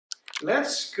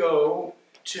Let's go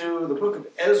to the book of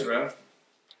Ezra.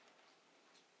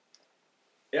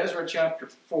 Ezra chapter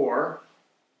 4.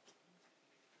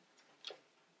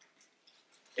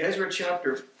 Ezra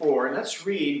chapter 4. And let's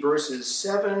read verses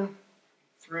 7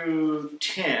 through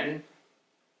 10.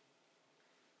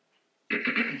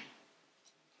 And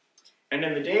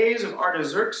in the days of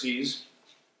Artaxerxes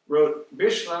wrote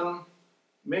Bishlam,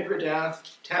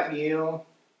 Midradath, Tabeel,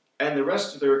 and the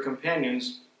rest of their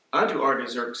companions unto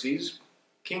Artaxerxes,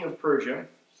 king of Persia,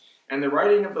 and the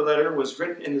writing of the letter was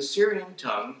written in the Syrian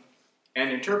tongue and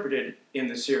interpreted in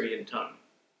the Syrian tongue.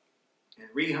 And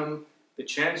Rehum the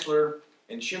chancellor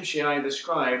and Shimshai the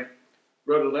scribe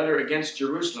wrote a letter against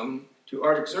Jerusalem to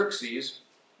Artaxerxes,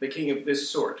 the king in this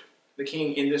sort.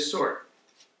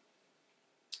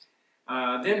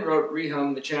 Then wrote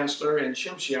Rehum the chancellor and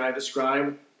Shimshai the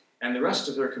scribe and the rest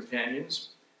of their companions,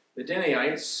 the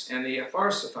Denaites and the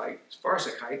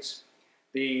Apharsachites,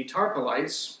 the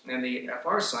Tarpelites and the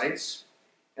Apharsites,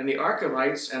 and the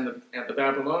Archavites and the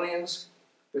Babylonians,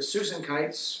 the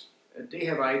Susankites, the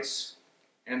Dehavites,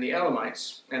 and the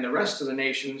Elamites, and the rest of the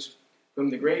nations whom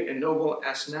the great and noble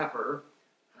Asnapper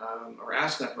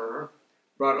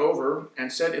brought over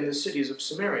and set in the cities of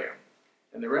Samaria,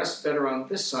 and the rest that are on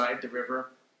this side the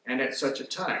river, and at such a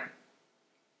time.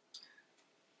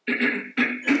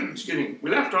 Excuse me. We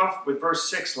left off with verse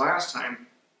 6 last time.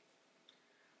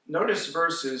 Notice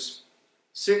verses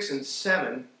 6 and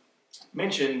 7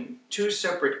 mention two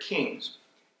separate kings,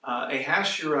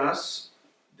 Ahasuerus,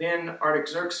 then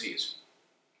Artaxerxes.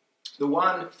 The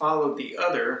one followed the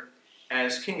other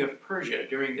as king of Persia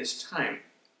during this time.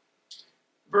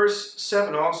 Verse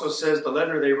 7 also says the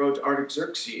letter they wrote to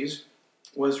Artaxerxes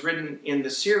was written in the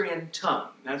Syrian tongue.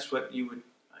 That's what you would,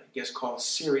 I guess, call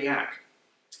Syriac.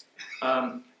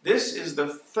 This is the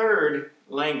third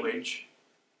language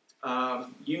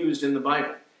used in the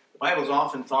Bible. The Bible is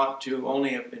often thought to only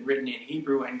have been written in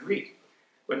Hebrew and Greek,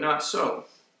 but not so.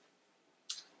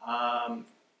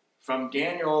 From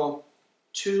Daniel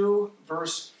 2,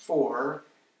 verse 4,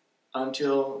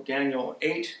 until Daniel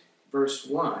 8, verse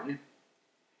 1,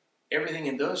 everything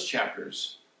in those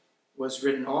chapters was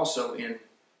written also in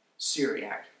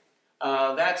Syriac.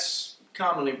 That's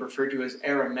commonly referred to as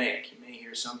Aramaic. You may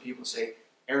hear some people say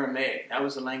Aramaic. That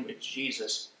was the language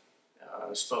Jesus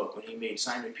spoke when he made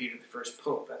Simon Peter the first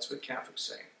pope. That's what Catholics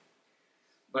say.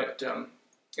 But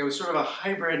it was sort of a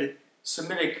hybrid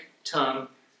Semitic tongue,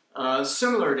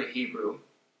 similar to Hebrew,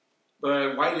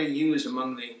 but widely used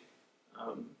among the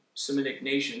Semitic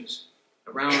nations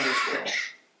around Israel.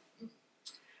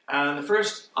 The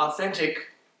first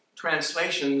authentic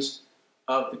translations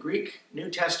of the Greek New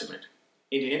Testament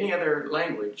into any other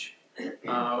language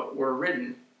were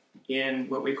written in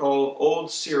what we call Old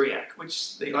Syriac,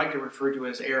 which they like to refer to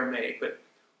as Aramaic, but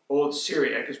Old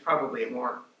Syriac is probably a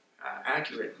more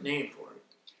accurate name for it.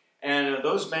 And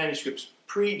those manuscripts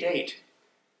predate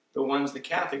the ones the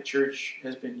Catholic Church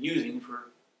has been using for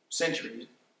centuries.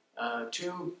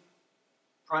 Two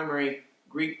primary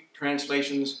Greek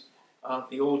translations of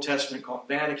the Old Testament called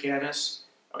Vaticanus,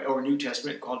 or New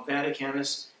Testament called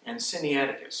Vaticanus and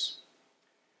Sinaiticus.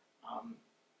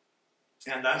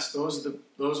 And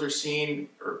those are seen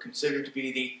or considered to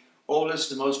be the oldest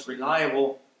and most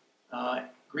reliable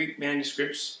Greek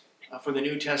manuscripts for the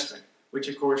New Testament, which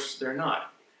of course they're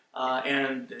not.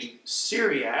 And the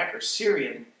Syriac or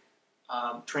Syrian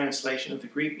translation of the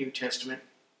Greek New Testament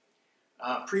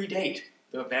predate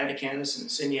the Vaticanus and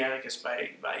Sinaiticus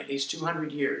by at least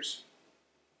 200 years.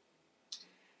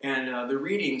 And the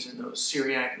readings in those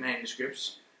Syriac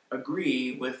manuscripts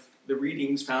agree with the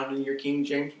readings found in your King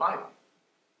James Bible.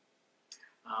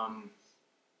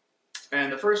 And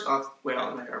the first,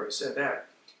 well, I already said that.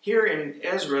 Here in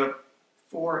Ezra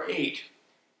 4:8,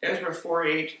 Ezra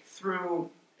 4:8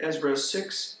 through Ezra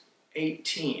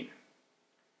 6:18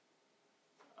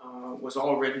 was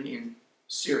all written in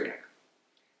Syriac.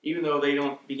 Even though they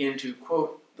don't begin to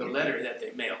quote the letter that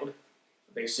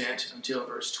they sent until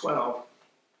verse 12.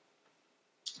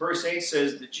 Verse 8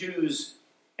 says, the Jews'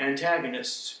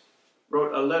 antagonists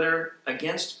wrote a letter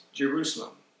against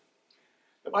Jerusalem.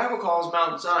 The Bible calls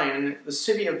Mount Zion the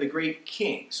city of the great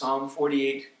king, Psalm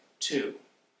 48:2.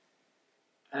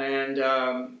 And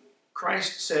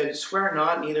Christ said, swear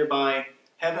not, neither by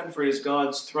heaven, for it is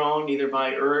God's throne, neither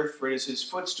by earth, for it is his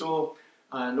footstool,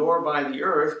 nor by the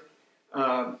earth,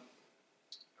 nor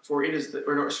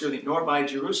by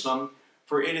Jerusalem,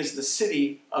 for it is the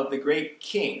city of the great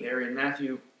king. There in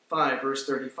Matthew 5, verse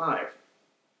 35.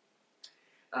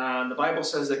 The Bible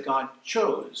says that God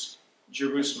chose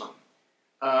Jerusalem.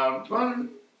 Run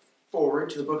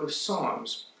forward to the book of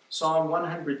Psalms, Psalm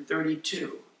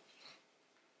 132.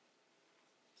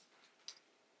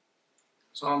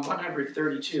 Psalm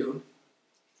 132.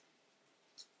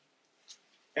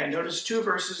 And notice two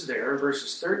verses there,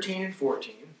 verses 13 and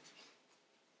 14.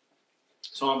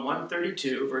 Psalm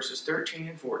 132, verses 13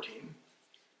 and 14.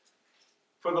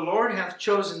 For the Lord hath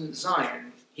chosen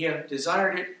Zion, he hath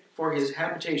desired it for his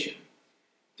habitation.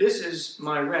 This is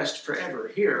my rest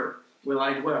forever. Here will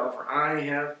I dwell, for I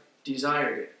have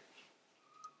desired it.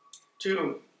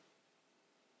 To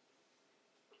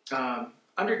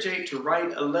undertake to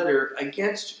write a letter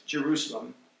against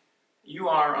Jerusalem, you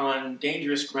are on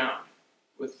dangerous ground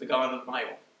with the God of the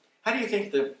Bible. How do you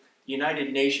think the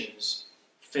United Nations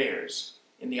fares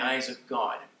in the eyes of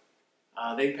God?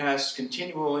 They pass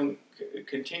continual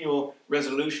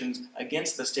resolutions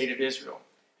against the state of Israel,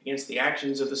 against the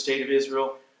actions of the state of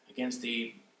Israel, against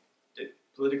the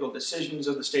political decisions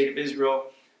of the state of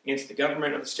Israel, against the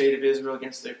government of the state of Israel,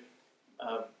 against the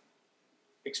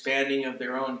expanding of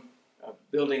their own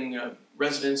building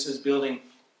residences, building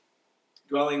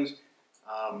dwellings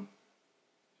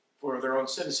for their own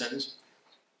citizens,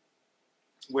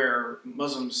 where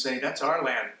Muslims say, that's our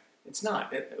land. It's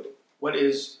not. What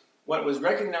was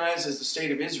recognized as the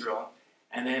state of Israel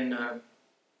and then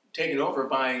taken over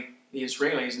by the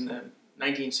Israelis in the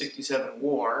 1967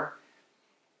 war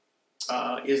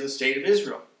is the state of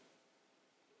Israel.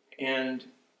 And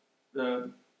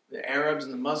the Arabs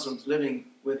and the Muslims living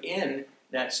within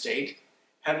that state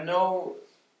have no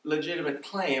legitimate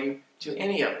claim to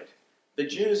any of it. The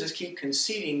Jews just keep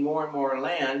conceding more and more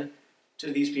land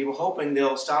to these people, hoping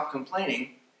they'll stop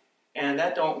complaining, and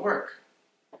that don't work.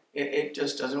 It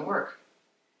just doesn't work.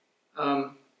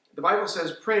 The Bible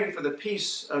says, pray for the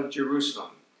peace of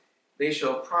Jerusalem. They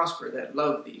shall prosper that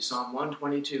love thee. Psalm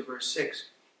 122, verse 6.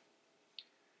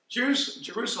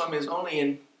 Jerusalem is only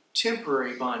in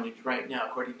temporary bondage right now,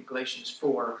 according to Galatians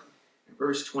 4,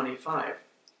 verse 25.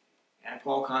 And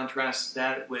Paul contrasts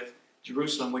that with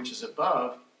Jerusalem, which is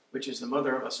above, which is the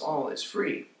mother of us all, is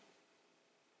free.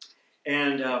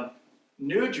 And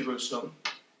New Jerusalem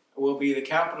will be the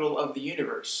capital of the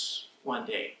universe one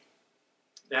day.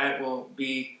 That will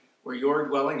be where your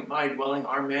dwelling, my dwelling,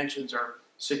 our mansions are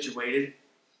situated.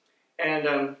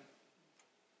 And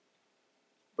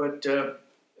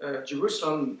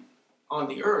Jerusalem on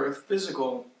the earth,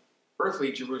 physical,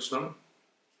 earthly Jerusalem,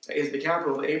 is the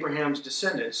capital of Abraham's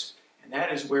descendants, and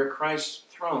that is where Christ's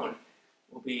throne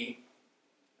will be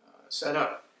set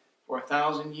up for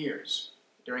 1,000 years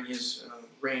during his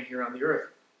reign here on the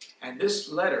earth. And this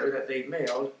letter that they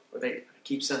mailed, or I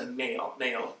keep saying mail,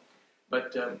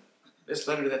 but this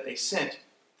letter that they sent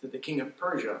to the king of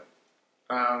Persia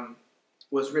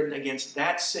was written against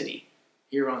that city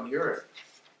here on the earth.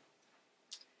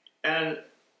 And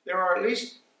there are at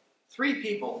least 3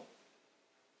 people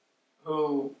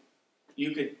who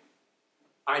you could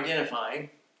identify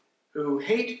who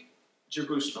hate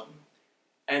Jerusalem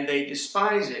and they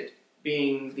despise it,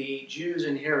 being the Jews'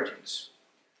 inheritance.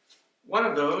 One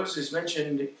of those is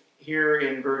mentioned here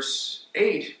in verse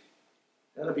 8.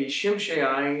 That'll be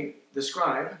Shimshai the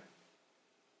scribe,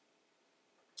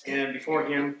 and before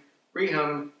him,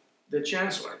 Rehum the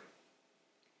chancellor.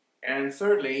 And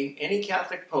thirdly, any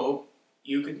Catholic pope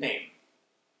you could name.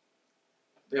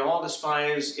 They all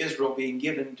despise Israel being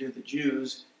given to the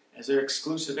Jews as their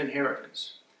exclusive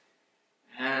inheritance.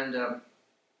 And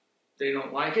they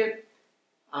don't like it.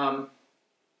 Dr.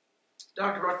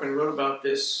 Ruckman wrote about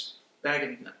this back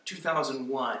in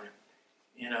 2001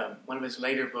 in one of his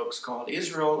later books called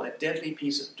Israel, a Deadly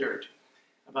Piece of Dirt,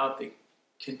 about the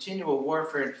continual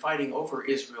warfare and fighting over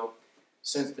Israel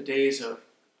since the days of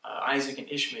Isaac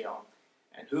and Ishmael,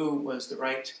 and who was the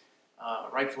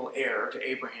rightful heir to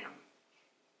Abraham.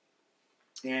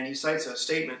 And he cites a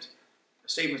statement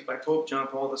by Pope John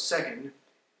Paul II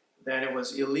that it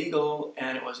was illegal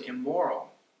and it was immoral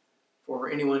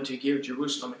for anyone to give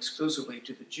Jerusalem exclusively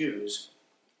to the Jews.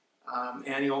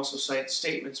 And he also cites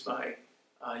statements by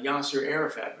Yasser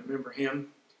Arafat, remember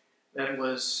him, that it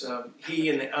was he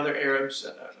and the other Arabs'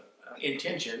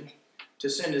 intention to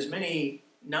send as many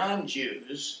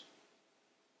non-Jews,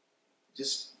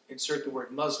 just insert the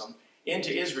word Muslim,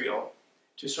 into Israel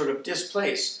to sort of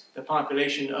displace the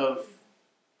population of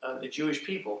the Jewish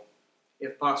people,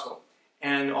 if possible.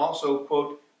 And also,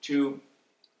 quote, to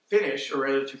finish, or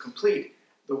rather to complete,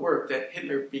 the work that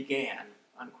Hitler began,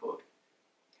 unquote.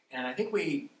 And I think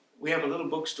we have a little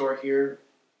bookstore here,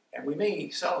 and we may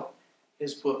sell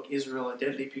his book, Israel, a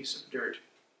Deadly Piece of Dirt,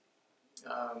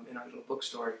 in our little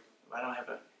bookstore. I don't have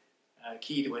a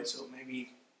key to it, so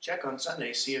maybe check on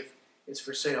Sunday, see if it's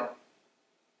for sale.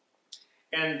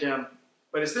 And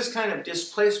but it's this kind of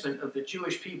displacement of the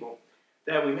Jewish people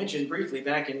that we mentioned briefly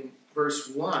back in verse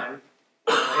 1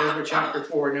 Ezra chapter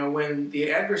 4. Now when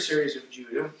the adversaries of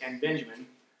Judah and Benjamin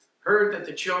heard that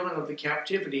the children of the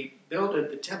captivity builded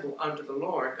the temple unto the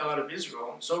Lord, God of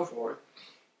Israel, and so forth,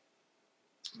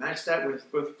 match that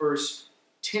with verse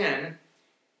 10,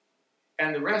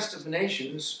 and the rest of the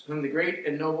nations, whom the great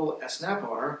and noble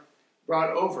Asnappar brought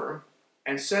over,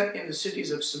 and set in the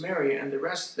cities of Samaria, and the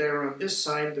rest there on this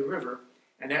side the river,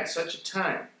 and at such a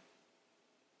time.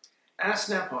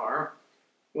 Asnappar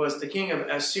was the king of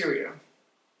Assyria,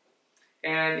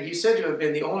 and he's said to have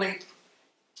been the only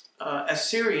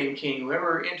Assyrian king who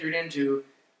ever entered into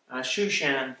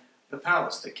Shushan, the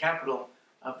palace, the capital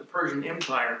of the Persian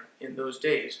Empire in those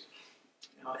days.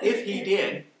 Now, if he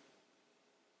did,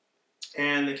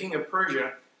 and the king of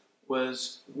Persia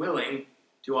was willing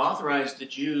to authorize the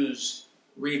Jews'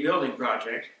 rebuilding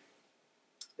project,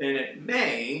 then it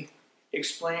may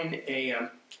explain a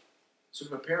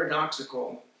sort of a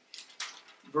paradoxical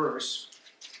verse.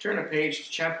 Turn a page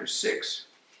to chapter 6.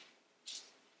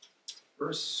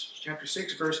 Chapter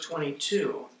 6, verse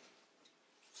 22.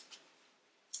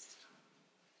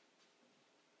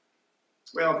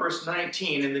 Well, verse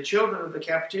 19, and the children of the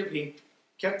captivity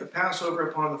kept the Passover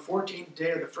upon the 14th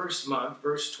day of the first month,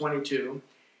 verse 22,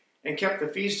 and kept the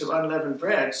feast of unleavened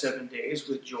bread 7 days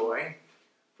with joy,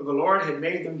 for the Lord had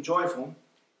made them joyful,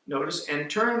 notice, and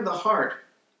turned the heart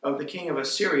of the king of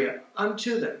Assyria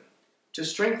unto them, to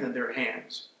strengthen their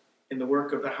hands in the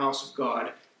work of the house of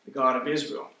God, the God of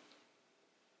Israel.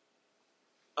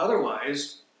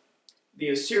 Otherwise, the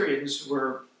Assyrians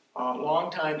were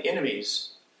longtime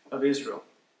enemies of Israel,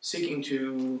 seeking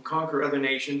to conquer other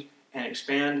nations and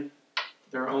expand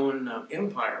their own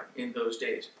empire in those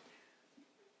days.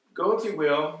 Go, if you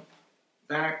will,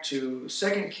 back to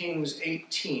 2 Kings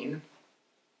 18.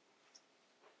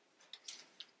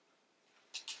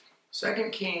 2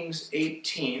 Kings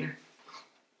 18.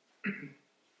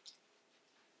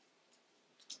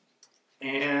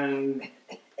 And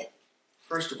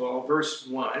first of all, verse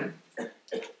 1.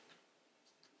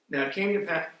 Now it came to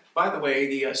pass, by the way,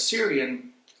 the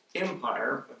Assyrian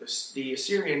Empire, the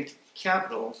Assyrian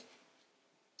capital,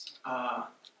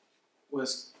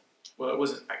 was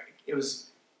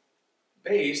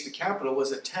based. The capital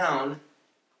was a town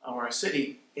or a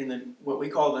city in what we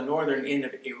call the northern end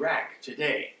of Iraq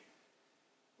today.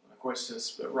 Of course,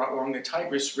 it's along the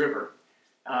Tigris River.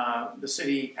 The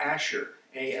city Ashur,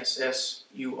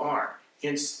 A-S-S-U-R,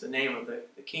 hence the name of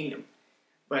the kingdom.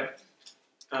 But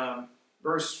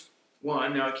verse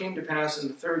 1, now it came to pass in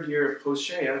the 3rd year of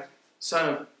Hoshea, son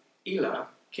of Elah,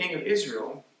 king of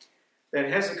Israel, that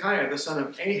Hezekiah, the son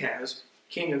of Ahaz,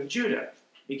 king of Judah,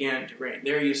 began to reign.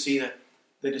 There you see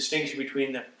the distinction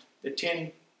between the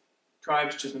 10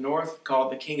 tribes to the north,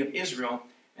 called the king of Israel,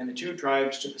 and the 2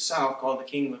 tribes to the south, called the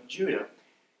kingdom of Judah.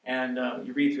 And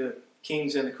you read the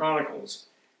Kings and the Chronicles,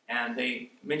 and they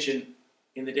mention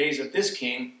in the days of this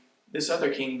king, this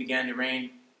other king began to reign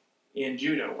in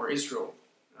Judah or Israel,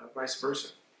 vice versa.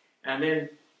 And then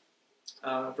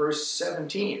verse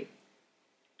 17,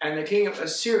 and the king of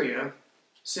Assyria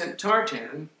sent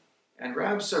Tartan and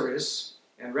Rabsaris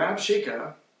and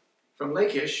Rabshakeh from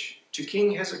Lachish to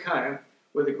King Hezekiah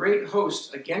with a great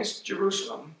host against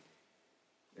Jerusalem.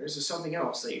 There's something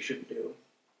else that you shouldn't do.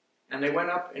 And they went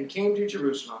up and came to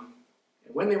Jerusalem.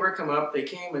 And when they were come up, they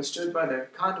came and stood by the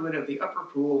conduit of the upper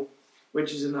pool,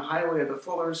 which is in the highway of the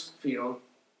fuller's field.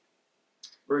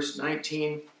 Verse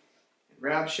 19, and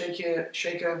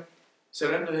Rabshakeh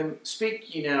said unto them,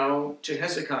 Speak ye now to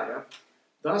Hezekiah,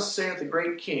 Thus saith the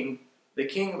great king, the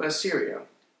king of Assyria,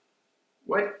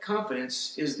 What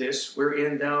confidence is this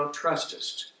wherein thou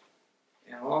trustest?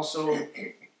 And also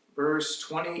verse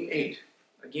 28,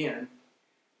 again,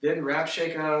 Then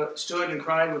Rabshakeh stood and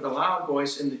cried with a loud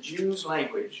voice in the Jews'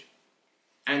 language,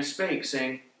 and spake,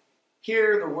 saying,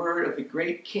 Hear the word of the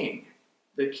great king,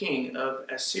 the king of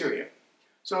Assyria.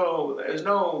 So there's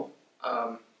no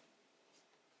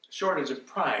shortage of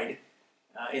pride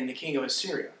in the king of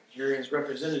Assyria. Here his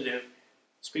representative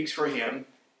speaks for him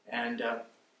and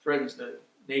threatens the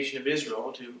nation of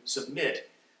Israel to submit.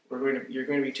 You're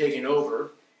going to be taken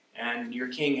over, and your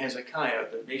king Hezekiah,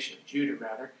 the nation of Judah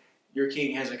rather, your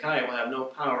king Hezekiah will have no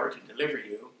power to deliver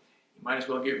you. You might as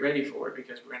well get ready for it,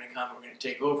 because we're going to come, we're going to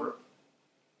take over.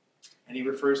 And he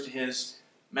refers to his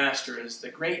master as the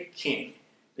great king,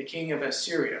 the king of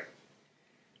Assyria.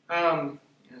 And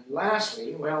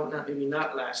lastly, well, maybe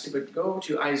not lastly, but go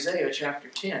to Isaiah chapter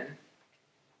 10.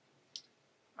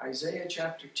 Isaiah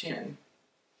chapter 10.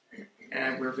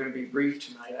 And we're going to be brief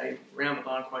tonight. I rambled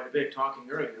on quite a bit talking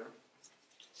earlier.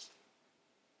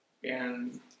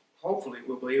 And hopefully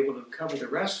we'll be able to cover the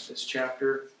rest of this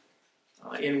chapter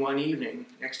in one evening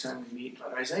next time we meet.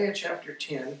 But Isaiah chapter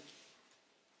 10.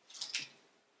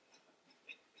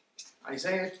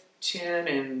 Isaiah 10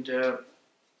 and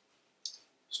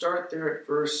start there at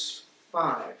verse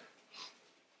 5.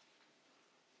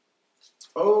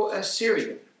 O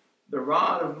Assyrian, the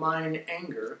rod of mine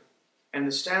anger, and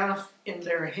the staff in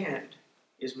their hand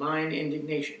is mine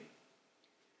indignation.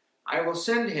 I will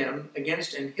send him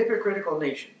against an hypocritical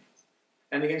nation,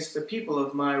 and against the people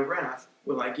of my wrath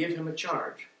will I give him a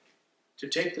charge, to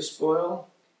take the spoil,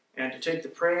 and to take the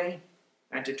prey,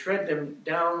 and to tread them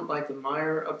down like the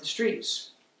mire of the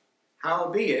streets.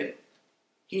 Howbeit,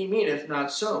 he meaneth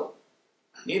not so,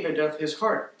 neither doth his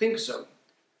heart think so,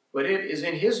 but it is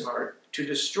in his heart to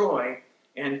destroy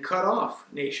and cut off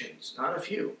nations, not a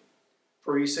few.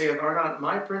 For he saith, Are not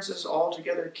my princes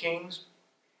altogether kings?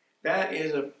 That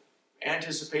is an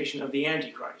anticipation of the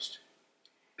Antichrist.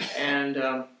 And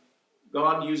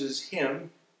God uses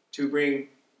him to bring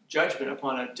judgment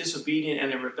upon a disobedient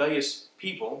and a rebellious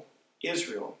people,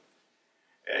 Israel.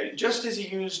 Just as he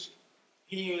used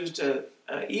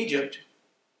Egypt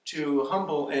to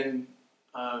humble and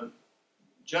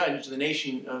judge the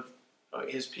nation of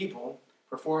his people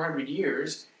for 400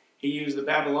 years, he used the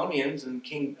Babylonians and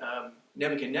King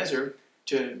Nebuchadnezzar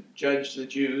to judge the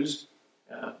Jews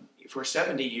for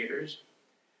 70 years.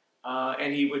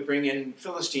 And he would bring in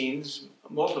Philistines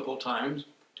multiple times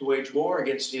to wage war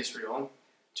against Israel,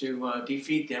 to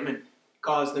defeat them and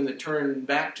cause them to turn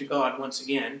back to God once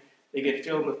again. They get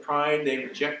filled with pride. They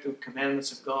reject the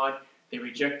commandments of God. They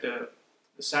reject the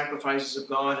sacrifices of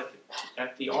God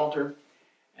at the altar.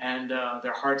 And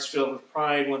their hearts filled with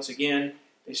pride once again.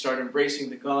 They start embracing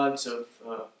the gods of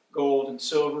gold and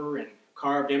silver and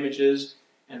carved images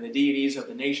and the deities of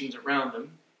the nations around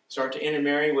them. Start to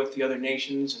intermarry with the other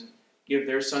nations and give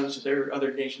their sons to their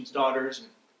other nations' daughters and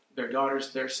their daughters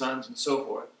to their sons and so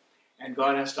forth. And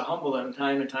God has to humble them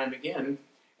time and time again,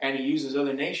 and he uses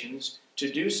other nations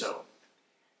to do so.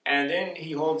 And then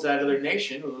he holds that other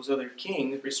nation, or those other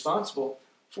kings, responsible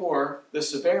for the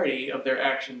severity of their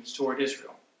actions toward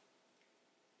Israel.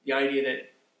 The idea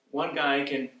that one guy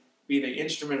can be the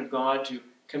instrument of God to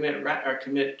commit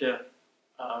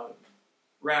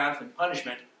wrath and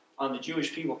punishment on the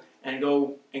Jewish people and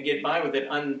go and get by with it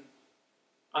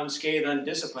unscathed,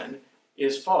 undisciplined,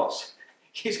 is false.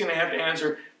 He's going to have to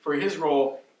answer for his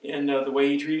role in the way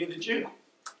he treated the Jew.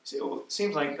 So it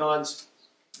seems like God's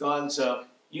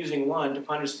using one to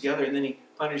punish the other, and then he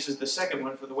punishes the second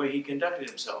one for the way he conducted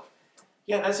himself.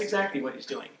 Yeah, that's exactly what he's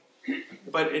doing.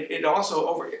 But it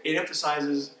also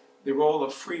emphasizes the role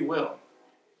of free will.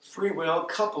 Free will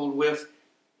coupled with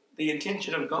the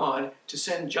intention of God to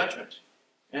send judgment.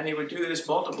 And he would do this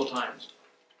multiple times.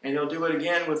 And he'll do it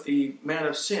again with the man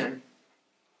of sin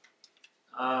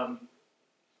during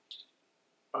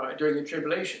the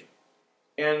tribulation.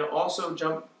 And also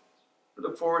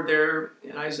look forward there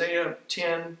in Isaiah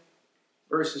 10,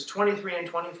 verses 23 and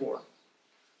 24.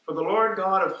 For the Lord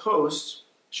God of hosts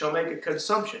shall make a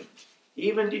consumption,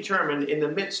 even determined in the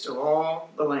midst of all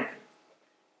the land.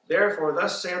 Therefore,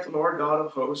 thus saith the Lord God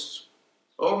of hosts,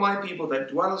 O my people that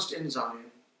dwellest in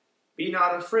Zion, be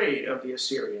not afraid of the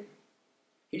Assyrian.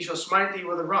 He shall smite thee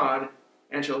with a rod,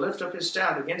 and shall lift up his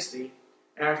staff against thee,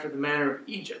 after the manner of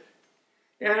Egypt.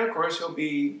 And of course, he'll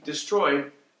be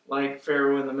destroyed like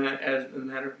Pharaoh in the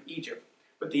manner of Egypt.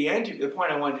 But the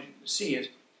point I wanted you to see is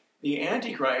the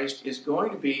Antichrist is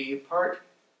going to be part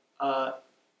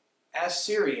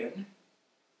Assyrian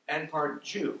and part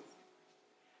Jew.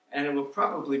 And it will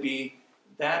probably be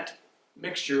that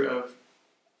mixture of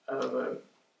a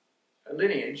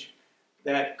lineage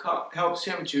that helps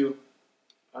him to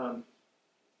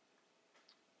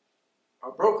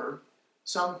broker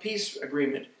some peace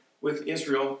agreement with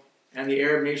Israel and the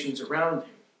Arab nations around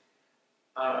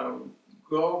him.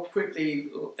 Go quickly,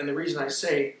 and the reason I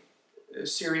say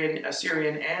Assyrian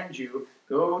and Jew,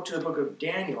 go to the book of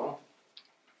Daniel,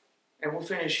 and we'll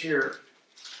finish here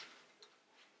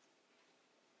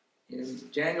in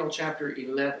Daniel chapter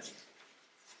 11.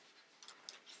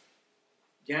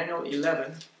 Daniel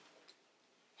 11.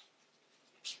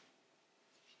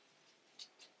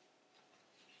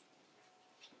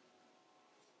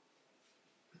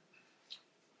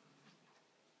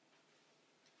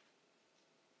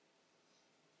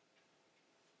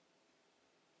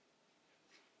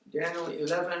 Daniel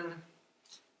 11,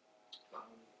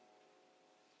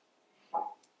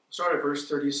 start at verse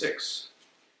 36.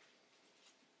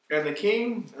 And the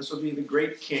king, this will be the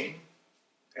great king,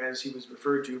 as he was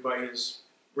referred to by his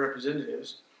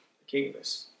representatives, the king of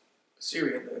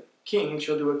Assyria, the king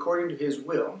shall do according to his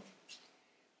will,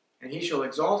 and he shall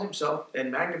exalt himself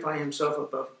and magnify himself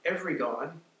above every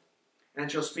god,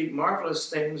 and shall speak marvelous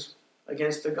things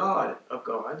against the God of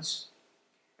gods,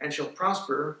 and shall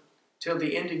prosper till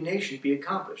the indignation be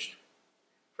accomplished.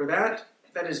 For that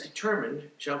is determined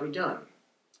shall be done.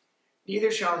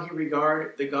 Neither shall he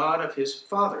regard the God of his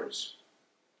fathers.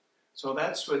 So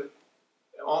that's what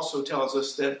also tells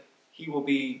us that he will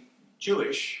be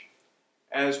Jewish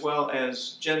as well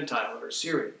as Gentile or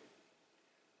Syrian.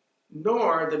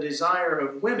 Nor the desire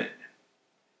of women.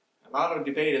 A lot of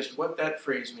debate as to what that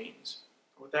phrase means,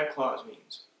 what that clause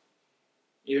means.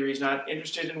 Either he's not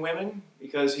interested in women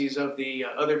because he's of the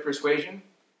other persuasion,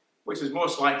 which is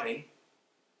most likely.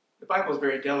 The Bible is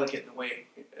very delicate in the way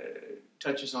it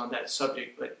touches on that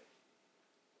subject, but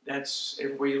that's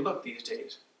everywhere you look these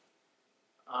days.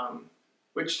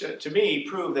 Which to me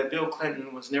proved that Bill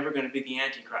Clinton was never going to be the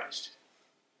Antichrist.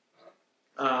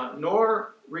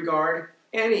 Nor regard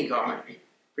any God,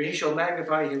 for he shall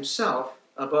magnify himself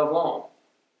above all.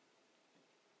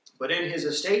 But in his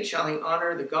estate shall he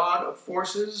honor the God of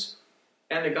forces,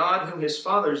 and the God whom his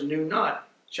fathers knew not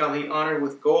shall he honor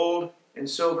with gold and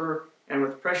silver and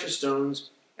with precious stones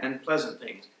and pleasant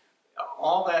things.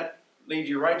 All that leads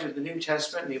you right to the New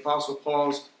Testament and the Apostle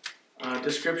Paul's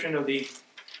description of the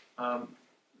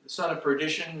son of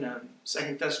perdition,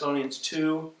 2 Thessalonians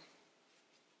 2,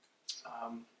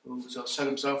 who set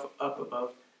himself up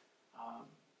above,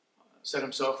 set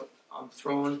himself on the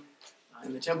throne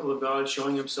in the temple of God,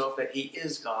 showing himself that he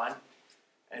is God,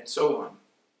 and so on.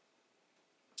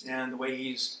 And the way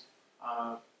he's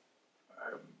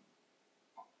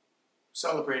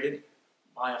celebrated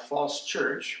by a false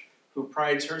church who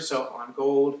prides herself on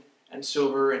gold and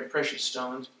silver and precious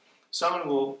stones. Someone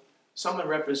who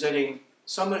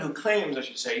claims, I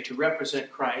should say, to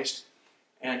represent Christ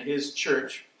and his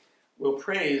church will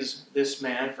praise this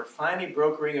man for finally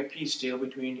brokering a peace deal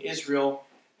between Israel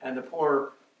and the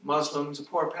poor Muslims, the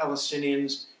poor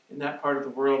Palestinians in that part of the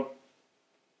world.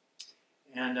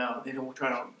 And they don't try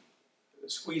to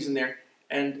squeeze in there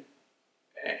and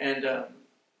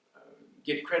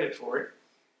get credit for it.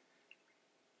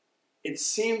 It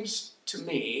seems to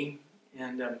me,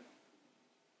 and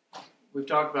we've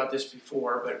talked about this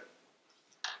before, but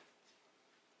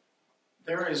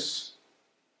there is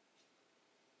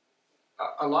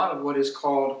a lot of what is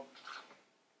called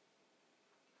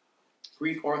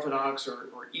Greek Orthodox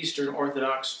or Eastern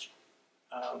Orthodox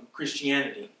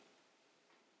Christianity.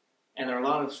 And there are a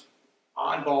lot of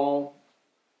oddball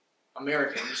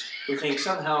Americans who think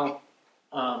somehow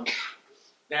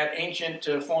that ancient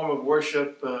form of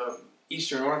worship,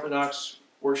 Eastern Orthodox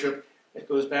worship, that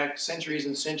goes back centuries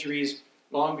and centuries,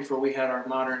 long before we had our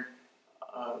modern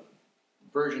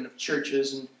version of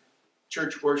churches and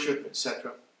church worship,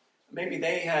 etc. Maybe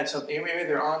they had something, maybe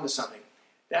they're on to something.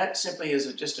 That simply is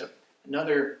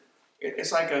another,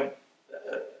 it's like a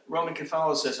Roman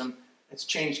Catholicism that's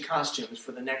changed costumes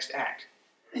for the next act.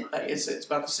 It's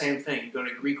about the same thing. You go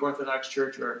to a Greek Orthodox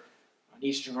church or an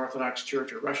Eastern Orthodox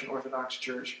church or Russian Orthodox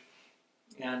church,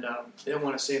 and they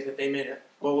want to say that they made a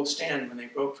bold stand when they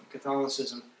broke from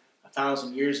Catholicism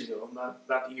 1,000 years ago,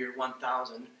 about the year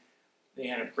 1000. They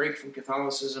had a break from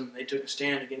Catholicism. They took a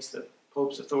stand against the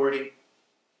Pope's authority.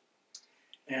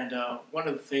 And one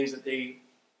of the things that they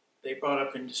brought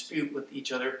up in dispute with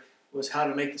each other was how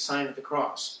to make the sign of the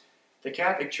cross. The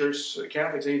Catholic Church, the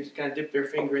Catholics, they kind of dip their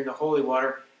finger in the holy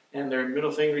water, and their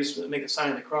middle fingers make the sign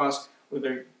of the cross. With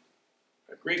their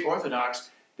Greek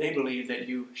Orthodox, they believe that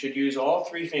you should use all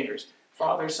three fingers,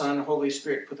 Father, Son, Holy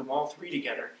Spirit, put them all three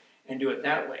together and do it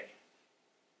that way.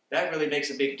 That really makes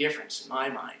a big difference in my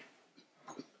mind.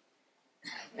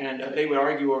 And they would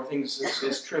argue over things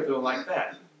as trivial like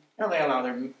that. Now they allow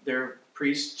their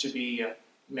priests to be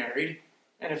married,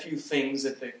 and a few things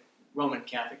that the Roman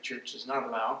Catholic Church does not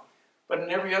allow. But in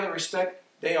every other respect,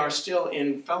 they are still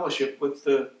in fellowship with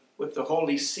the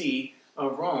Holy See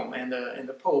of Rome and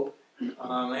the Pope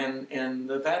and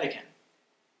the Vatican.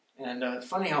 And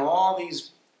funny how all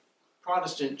these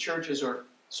Protestant churches are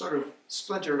sort of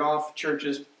splintered off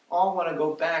churches, all want to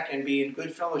go back and be in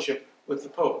good fellowship with the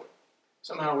Pope.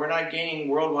 Somehow we're not gaining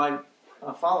worldwide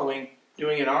following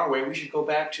doing it our way. We should go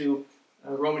back to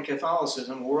Roman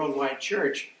Catholicism, a worldwide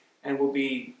church, and we'll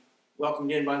be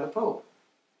welcomed in by the Pope.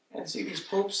 And see, these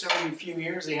popes, every few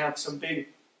years, they have some big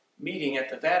meeting at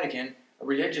the Vatican, a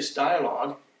religious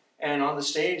dialogue, and on the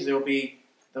stage there'll be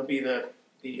the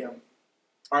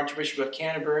Archbishop of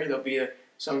Canterbury, there'll be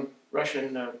some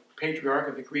Russian patriarch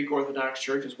of the Greek Orthodox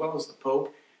Church, as well as the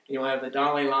Pope. You'll have the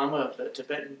Dalai Lama of the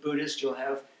Tibetan Buddhist. You'll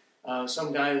have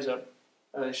some guy who's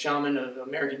a shaman of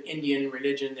American Indian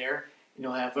religion there. And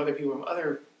you'll have other people from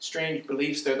other strange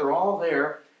beliefs there. They're all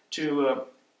there to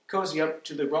cozy up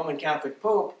to the Roman Catholic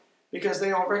Pope because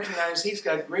they all recognize he's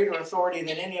got greater authority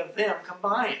than any of them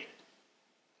combined.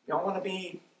 They all want to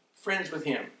be friends with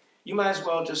him. You might as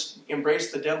well just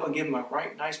embrace the devil and give him a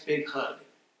right nice big hug.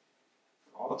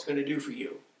 All it's going to do for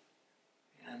you.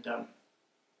 And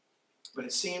but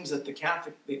it seems that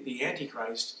the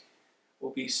Antichrist, will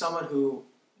be someone who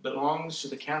belongs to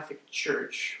the Catholic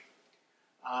Church,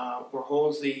 or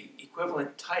holds the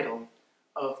equivalent title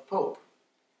of Pope,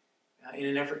 in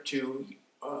an effort to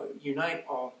unite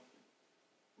all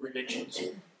religions,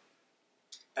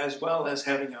 as well as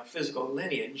having a physical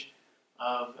lineage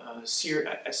of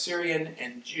Assyrian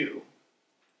and Jew.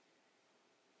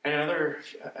 And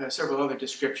several other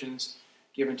descriptions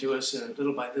given to us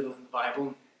little by little in the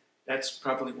Bible. That's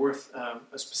probably worth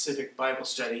a specific Bible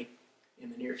study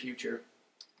in the near future.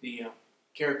 The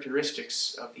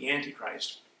characteristics of the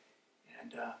Antichrist,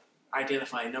 and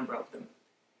identify a number of them.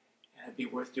 And it'd be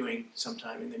worth doing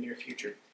sometime in the near future.